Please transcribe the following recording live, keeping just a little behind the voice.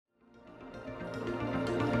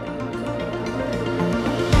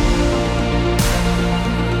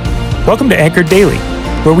Welcome to Anchored Daily,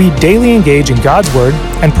 where we daily engage in God's Word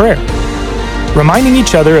and prayer, reminding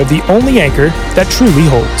each other of the only anchor that truly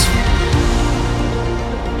holds.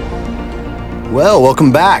 Well,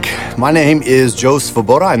 welcome back. My name is Joe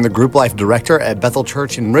Svoboda. I'm the Group Life Director at Bethel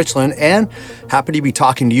Church in Richland, and happy to be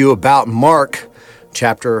talking to you about Mark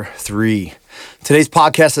chapter 3. Today's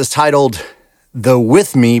podcast is titled, The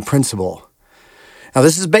With Me Principle. Now,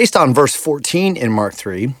 this is based on verse 14 in Mark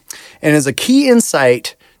 3, and is a key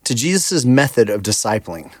insight to Jesus' method of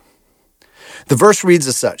discipling. The verse reads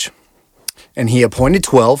as such, "And he appointed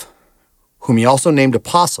 12, whom he also named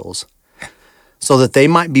apostles, so that they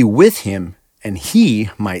might be with him, and he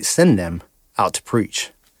might send them out to preach."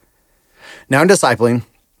 Now, in discipling,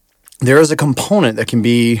 there is a component that can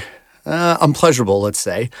be unpleasurable, let's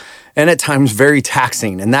say, and at times very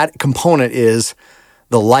taxing, and that component is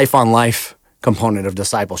the life-on-life component of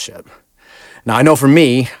discipleship. Now, I know for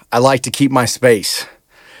me, I like to keep my space.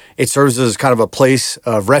 It serves as kind of a place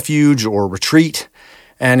of refuge or retreat.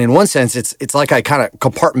 And in one sense, it's like I kind of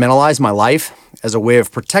compartmentalize my life as a way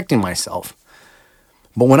of protecting myself.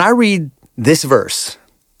 But when I read this verse,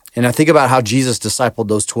 and I think about how Jesus discipled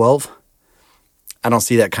those 12, I don't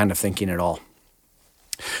see that kind of thinking at all.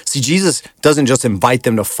 See, Jesus doesn't just invite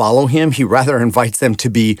them to follow him, he rather invites them to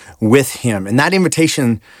be with him. And that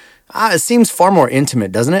invitation, it seems far more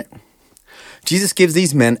intimate, doesn't it? Jesus gives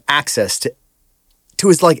these men access to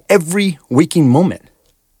his every waking moment.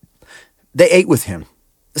 They ate with him,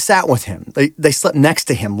 sat with him, they slept next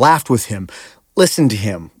to him, laughed with him, listened to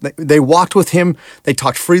him. They walked with him, they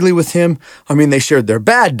talked freely with him. They shared their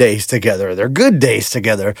bad days together, their good days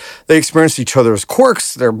together. They experienced each other's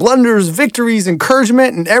quirks, their blunders, victories,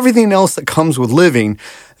 encouragement, and everything else that comes with living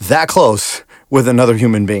that close with another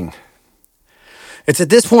human being. It's at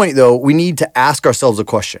this point, though, we need to ask ourselves a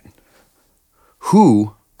question.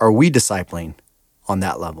 Who are we discipling on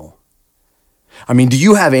that level? Do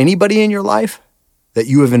you have anybody in your life that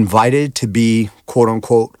you have invited to be, quote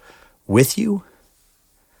unquote, with you?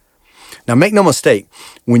 Now, make no mistake,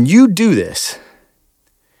 when you do this,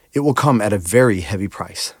 it will come at a very heavy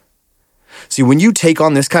price. See, when you take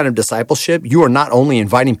on this kind of discipleship, you are not only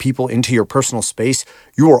inviting people into your personal space,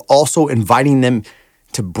 you are also inviting them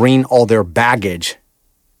to bring all their baggage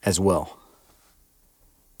as well.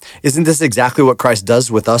 Isn't this exactly what Christ does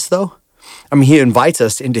with us, though? He invites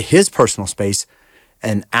us into his personal space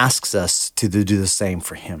and asks us to do the same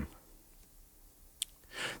for him.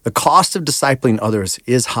 The cost of discipling others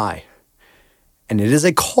is high, and it is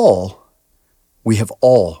a call we have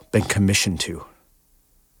all been commissioned to.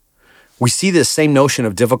 We see this same notion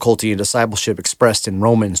of difficulty in discipleship expressed in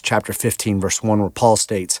Romans chapter 15, verse 1, where Paul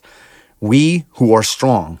states, "We who are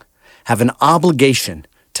strong have an obligation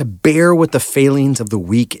to bear with the failings of the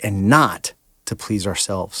weak and not to please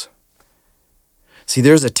ourselves." See,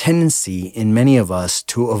 there's a tendency in many of us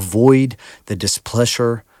to avoid the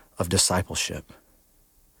displeasure of discipleship.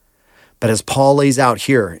 But as Paul lays out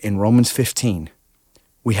here in Romans 15,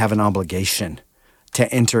 we have an obligation to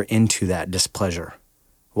enter into that displeasure.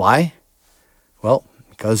 Why? Well,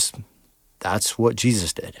 because that's what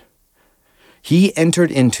Jesus did. He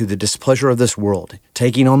entered into the displeasure of this world,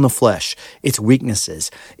 taking on the flesh, its weaknesses,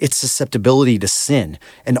 its susceptibility to sin,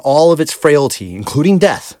 and all of its frailty, including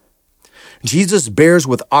death. Jesus bears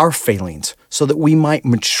with our failings so that we might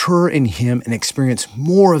mature in him and experience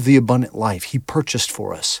more of the abundant life he purchased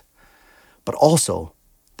for us, but also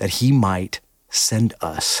that he might send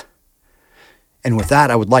us. And with that,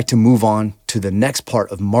 I would like to move on to the next part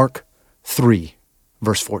of Mark 3,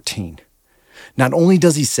 verse 14. Not only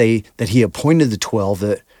does he say that he appointed the 12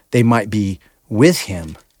 that they might be with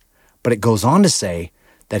him, but it goes on to say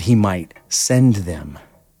that he might send them.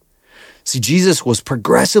 See, Jesus was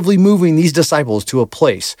progressively moving these disciples to a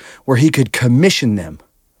place where he could commission them.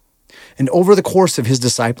 And over the course of his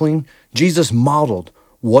discipling, Jesus modeled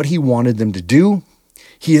what he wanted them to do.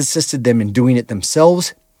 He assisted them in doing it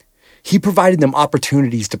themselves. He provided them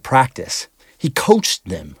opportunities to practice. He coached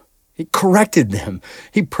them. He corrected them.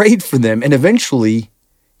 He prayed for them. And eventually,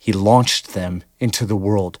 he launched them into the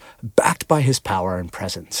world, backed by his power and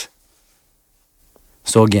presence.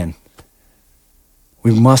 So again,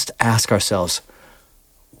 we must ask ourselves,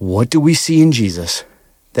 what do we see in Jesus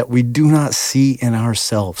that we do not see in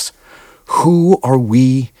ourselves? Who are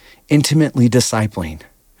we intimately discipling?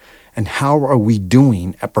 And how are we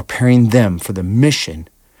doing at preparing them for the mission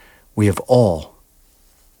we have all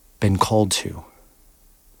been called to?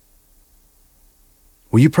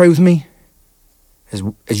 Will you pray with me?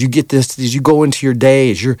 As you get this, as you go into your day,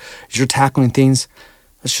 as you're tackling things,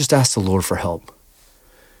 let's just ask the Lord for help.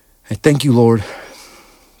 And thank you, Lord,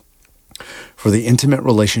 for the intimate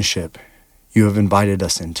relationship you have invited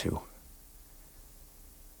us into.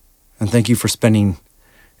 And thank you for spending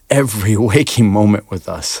every waking moment with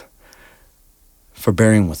us, for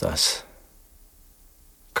bearing with us,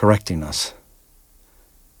 correcting us,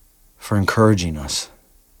 for encouraging us.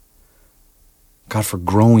 God, for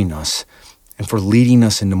growing us and for leading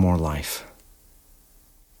us into more life.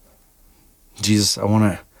 Jesus, I want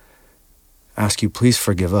to ask you, please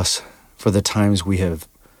forgive us for the times we have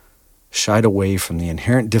shied away from the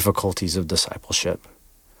inherent difficulties of discipleship.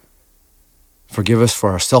 Forgive us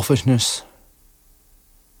for our selfishness,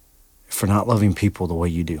 for not loving people the way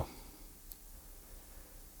you do.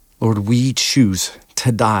 Lord, we choose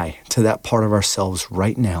to die to that part of ourselves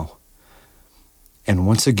right now, and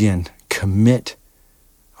once again, commit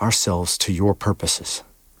ourselves to your purposes.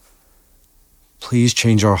 Please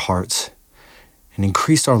change our hearts and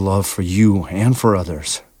increase our love for you and for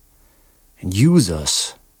others, and use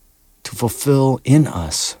us to fulfill in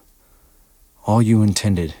us all you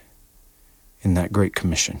intended in that great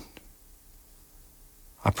commission.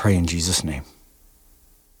 I pray in Jesus' name.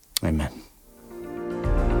 Amen.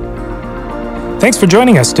 Thanks for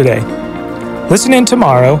joining us today. Listen in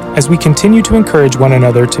tomorrow as we continue to encourage one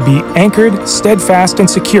another to be anchored, steadfast, and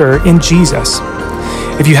secure in Jesus.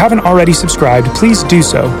 If you haven't already subscribed, please do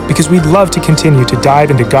so, because we'd love to continue to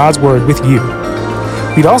dive into God's Word with you.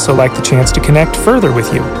 We'd also like the chance to connect further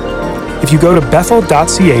with you. If you go to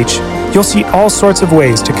bethel.ch, you'll see all sorts of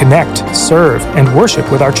ways to connect, serve, and worship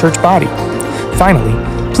with our church body. Finally,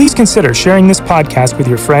 please consider sharing this podcast with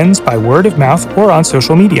your friends by word of mouth or on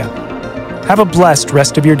social media. Have a blessed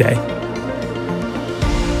rest of your day.